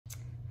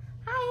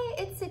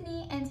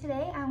Sydney, and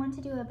today I want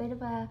to do a bit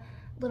of a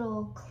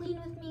little clean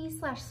with me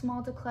 /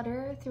 small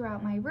declutter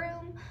throughout my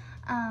room.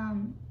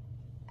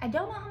 I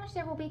don't know how much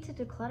there will be to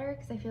declutter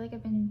because I feel like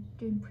I've been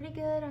doing pretty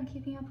good on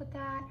keeping up with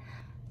that.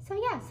 So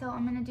yeah, so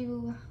I'm gonna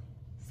do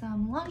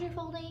some laundry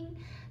folding,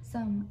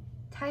 some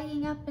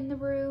tidying up in the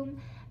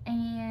room,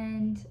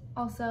 and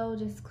also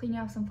just cleaning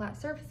off some flat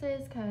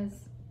surfaces because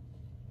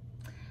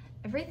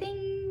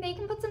everything, they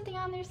can put something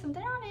on, there's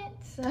something on it.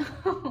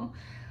 So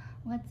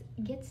let's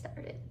get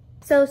started.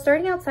 So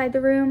starting outside the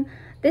room,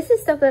 this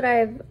is stuff that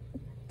I've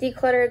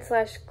decluttered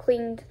 /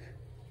 cleaned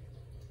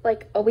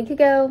like a week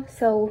ago,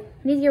 so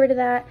I need to get rid of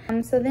that.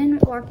 So then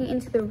walking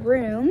into the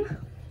room,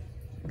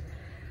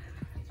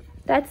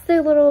 that's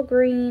the little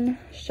green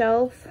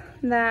shelf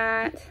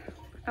that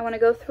I want to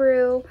go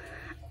through.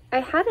 I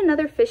had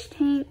another fish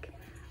tank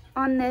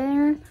on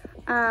there,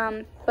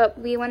 but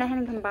we went ahead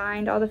and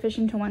combined all the fish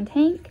into one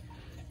tank.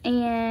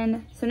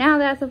 And so now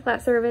that's a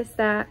flat surface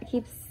that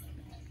keeps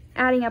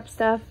adding up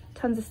stuff,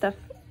 tons of stuff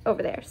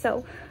over there.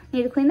 So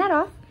need to clean that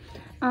off.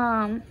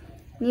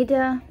 Need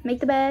to make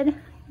the bed,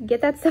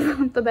 get that stuff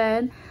off the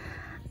bed.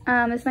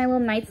 It's my little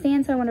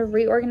nightstand, so I want to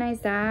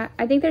reorganize that.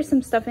 I think there's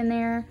some stuff in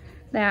there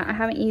that I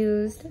haven't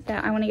used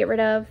that I want to get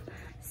rid of.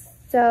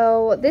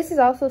 So this is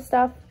also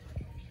stuff.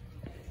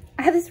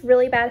 I have this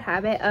really bad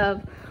habit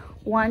of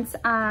once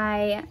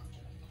I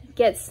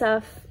get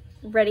stuff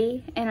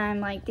ready and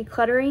I'm like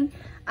decluttering,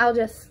 I'll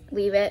just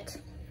leave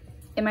it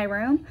in my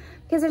room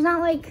because there's not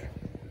like,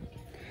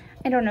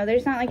 I don't know,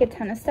 there's not like a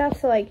ton of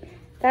stuff. So like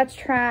that's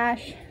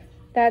trash,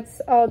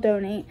 that's all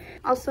donate.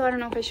 Also, I don't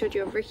know if I showed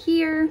you over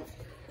here,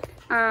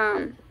 we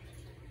have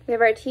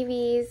our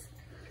TVs,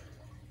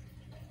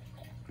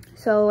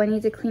 so I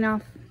need to clean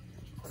off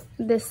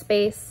this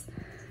space.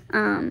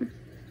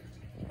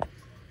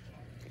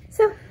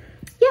 So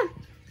yeah,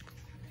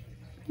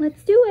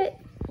 let's do it.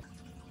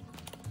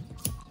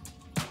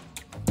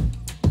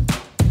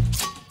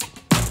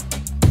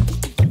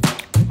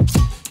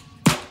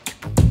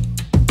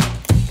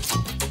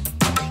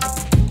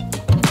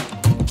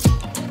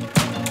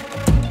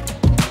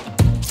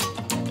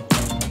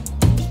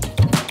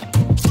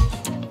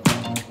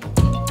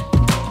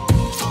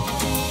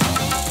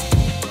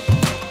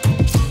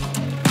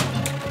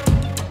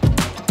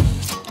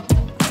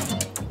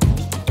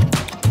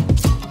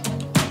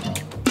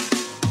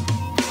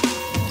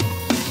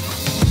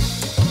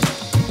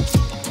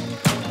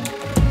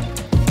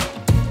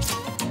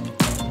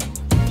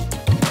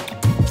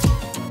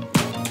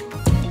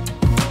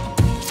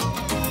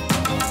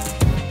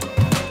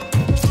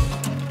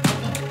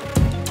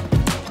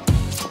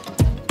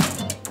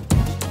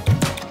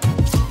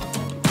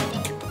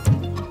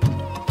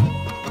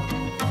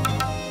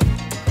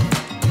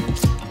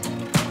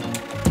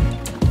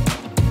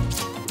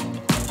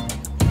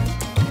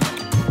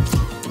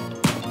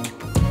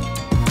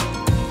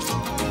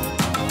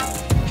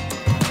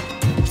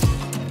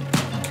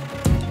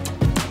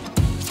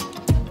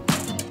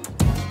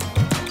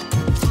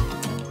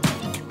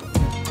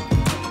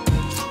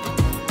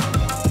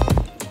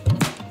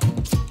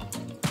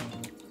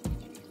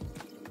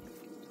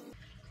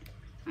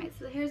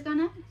 So the hair's gone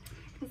up.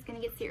 It's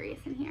gonna get serious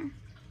in here.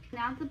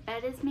 Now that the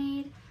bed is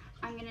made,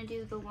 I'm gonna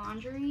do the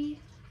laundry,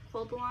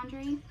 fold the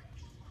laundry.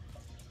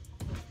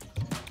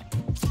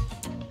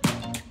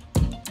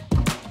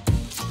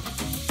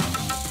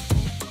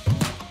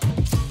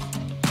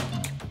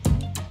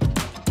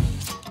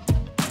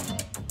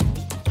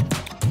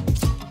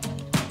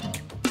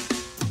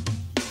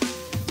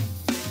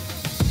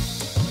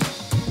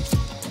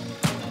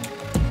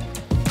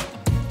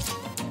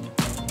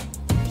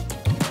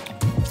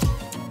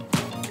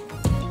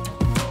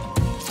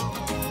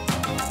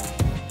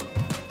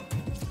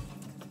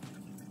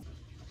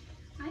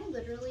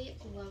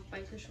 Love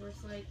biker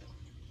shorts, like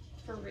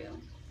for real.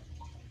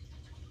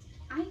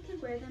 I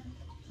could wear them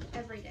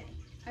every day.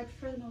 I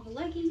prefer them over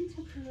leggings,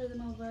 I prefer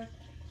them over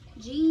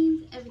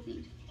jeans,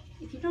 everything.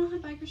 If you don't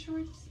have biker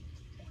shorts,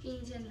 you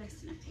need to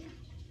invest in a pair.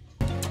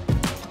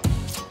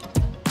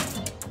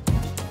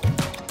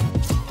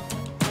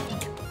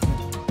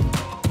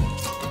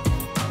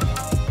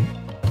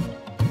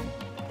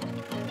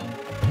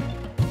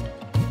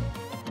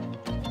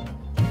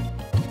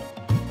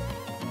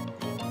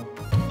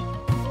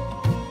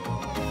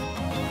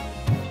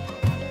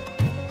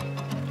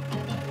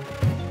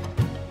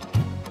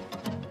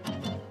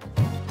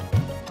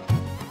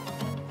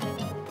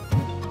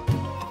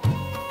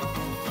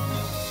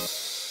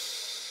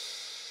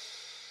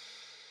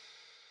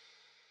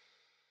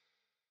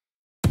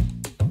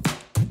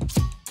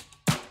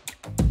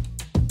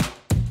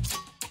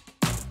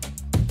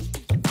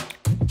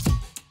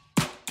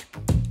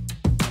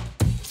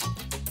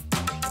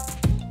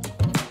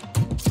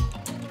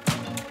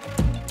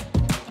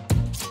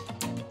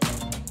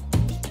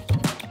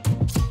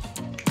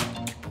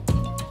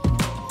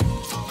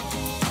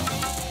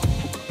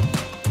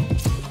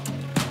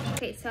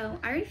 So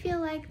I already feel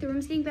like the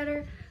room's getting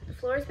better. The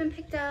floor has been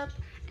picked up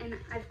and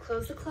I've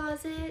closed the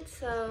closet,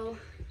 so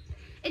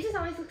It just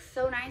always looks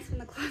so nice when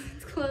the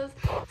closet's closed.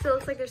 So it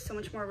looks like there's so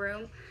much more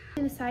room.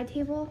 In the side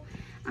table,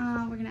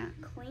 we're gonna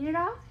clean it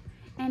off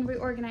and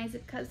reorganize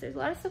it because there's a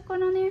lot of stuff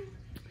going on there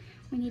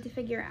we need to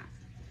figure out.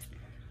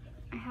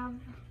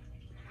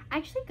 I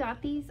actually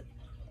got these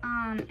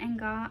and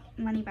got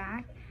money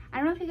back. I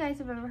don't know if you guys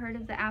have ever heard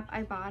of the app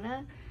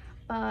Ibotta,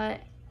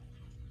 but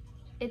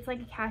it's like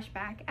a cash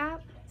back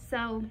app.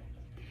 So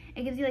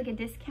it gives you like a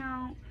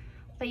discount,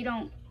 but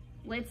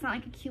it's not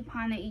like a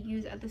coupon that you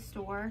use at the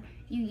store.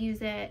 You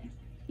use it,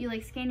 you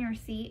like scan your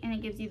receipt and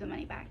it gives you the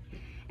money back.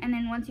 And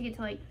then once you get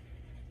to like,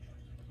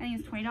 I think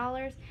it's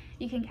 $20,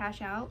 you can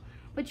cash out,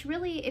 which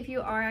really, if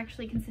you are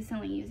actually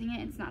consistently using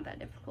it, it's not that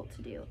difficult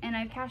to do. And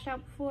I've cashed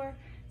out before,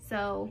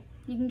 so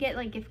you can get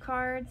like gift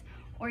cards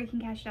or you can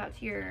cash it out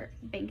to your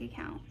bank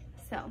account.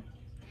 So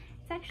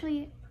it's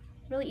actually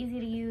really easy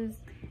to use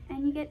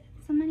and you get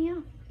some money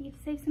off. You get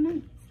to save some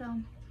money, so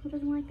who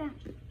doesn't like that?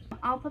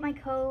 I'll put my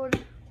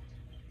code.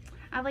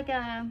 I have like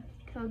a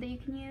code that you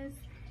can use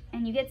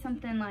and you get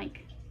something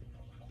like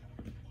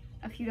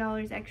a few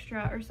dollars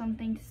extra or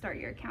something to start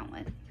your account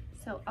with.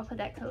 So I'll put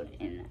that code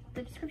in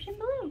the description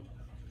below.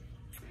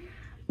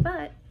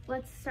 But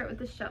let's start with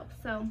the shelf.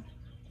 So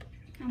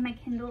I have my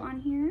Kindle on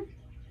here,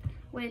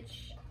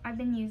 which I've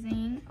been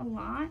using a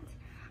lot.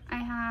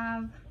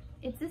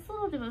 It's this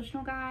little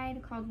devotional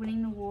guide called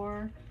Winning the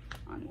War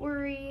on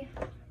Worry.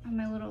 I have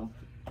my little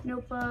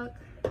notebook.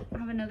 I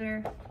have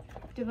another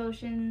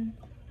devotional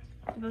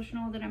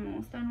that I'm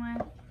almost done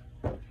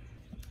with.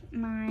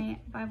 My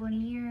Bible in a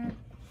year,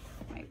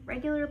 my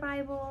regular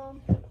Bible,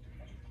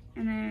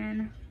 and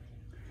then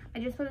I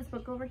just put this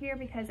book over here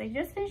because I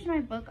just finished my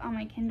book on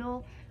my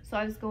Kindle, so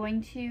I was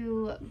going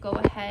to go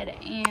ahead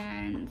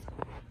and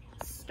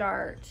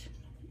start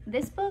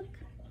this book.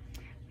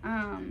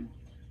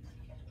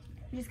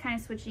 Just kind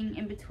of switching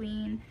in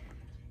between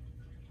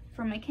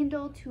from my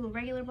Kindle to a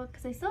regular book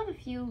because I still have a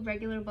few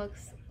regular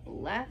books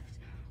left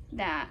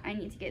that I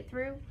need to get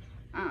through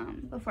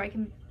before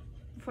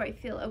I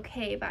feel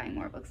okay buying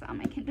more books on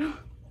my Kindle.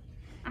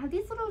 I have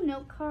these little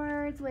note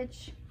cards,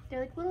 which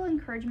they're like little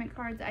encouragement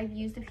cards I've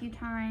used a few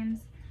times.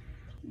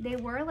 They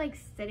were like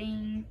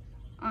sitting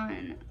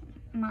on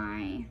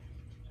my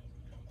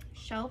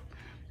shelf,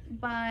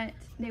 but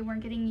they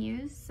weren't getting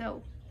used,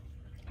 so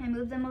I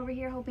moved them over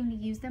here hoping to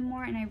use them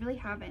more, and I really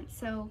haven't.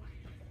 So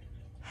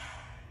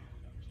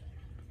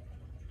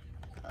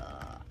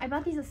I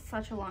bought these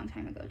such a long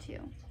time ago too.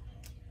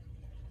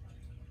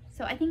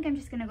 So I think I'm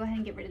just gonna go ahead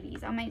and get rid of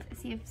these. I might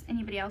see if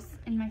anybody else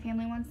in my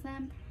family wants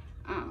them,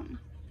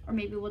 or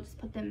maybe we'll just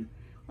put them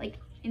like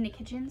in the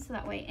kitchen so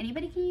that way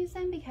anybody can use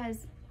them,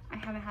 because I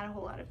haven't had a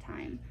whole lot of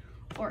time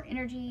or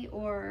energy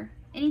or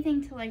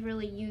anything to like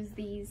really use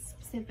these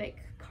specific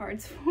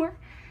cards for.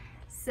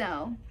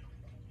 So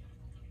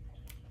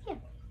yeah.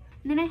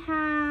 And then I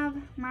have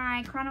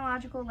my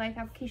Chronological Life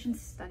Application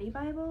Study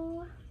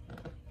Bible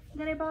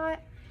that I bought.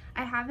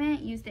 I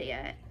haven't used it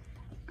yet.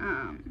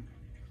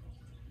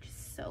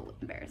 Just so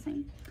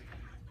embarrassing.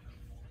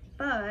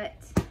 But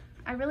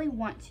I really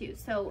want to.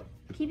 So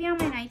keeping it on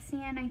my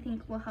nightstand I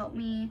think will help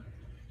me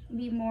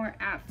be more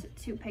apt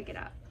to pick it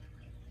up.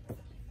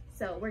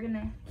 So we're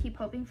gonna keep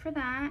hoping for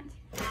that.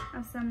 I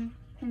have some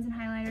pens and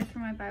highlighters for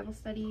my Bible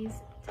studies.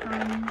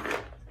 Tons.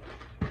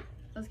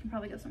 Those can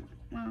probably go somewhere.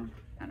 Well,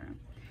 I don't know.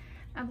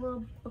 I have a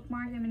little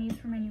bookmark I'm gonna use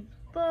for my new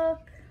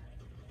book.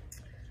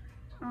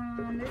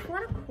 There's a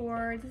lot of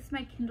cords. This is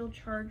my Kindle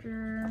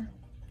charger.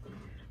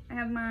 I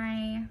have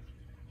my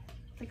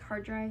like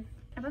hard drive.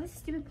 I bought this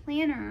stupid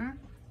planner.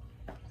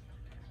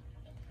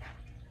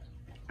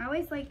 I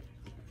always like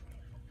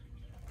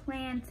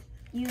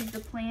use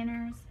the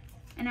planners,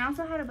 and I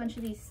also had a bunch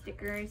of these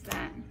stickers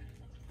that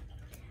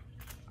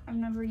I've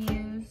never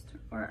used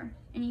or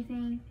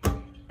anything,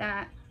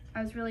 that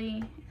I was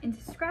really into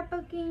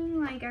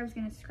scrapbooking, like I was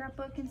gonna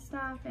scrapbook and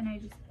stuff, and I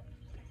just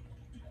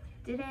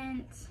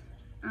didn't.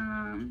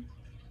 And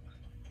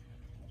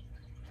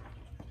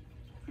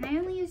I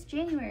only used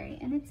January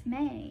and it's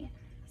May,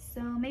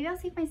 so maybe I'll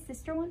see if my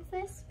sister wants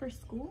this for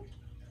school,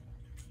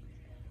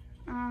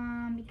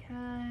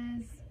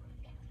 because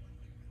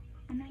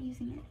I'm not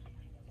using it.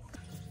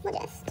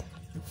 Modest.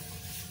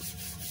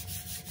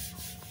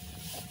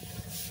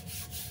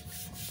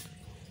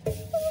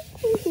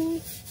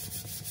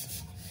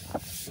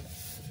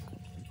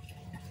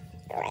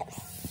 Gross.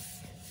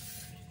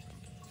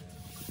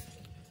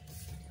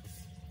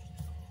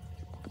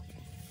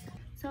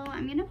 So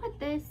I'm gonna put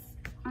this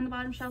on the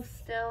bottom shelf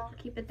still,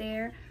 keep it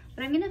there,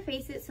 but I'm gonna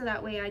face it so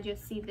that way I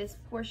just see this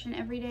portion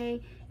every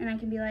day and I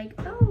can be like,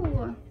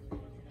 oh,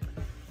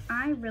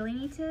 I really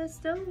need to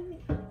still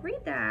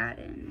read that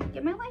and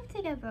get my life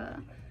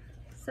together.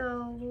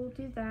 So we'll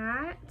do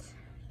that,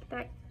 get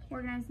that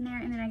organized in there,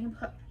 and then I can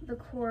put the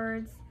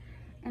cords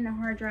and the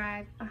hard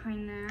drive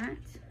behind that.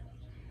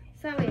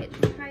 So that way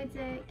it just hides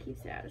it,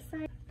 keeps it out of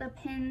sight. The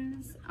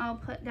pins I'll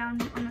put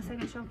down on the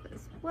second shelf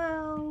as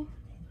well.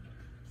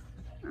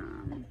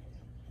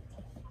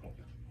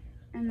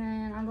 And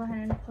then I'll go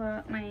ahead and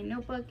put my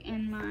notebook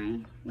and my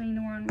Winning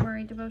the War on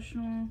Worry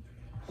devotional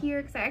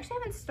here because I actually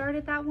haven't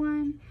started that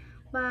one,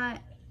 but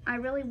I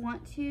really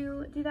want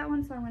to do that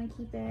one, so I want to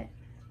keep it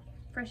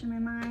fresh in my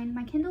mind.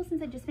 My Kindle,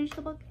 since I just finished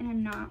the book and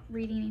I'm not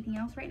reading anything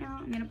else right now,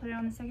 I'm going to put it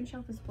on the second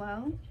shelf as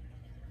well.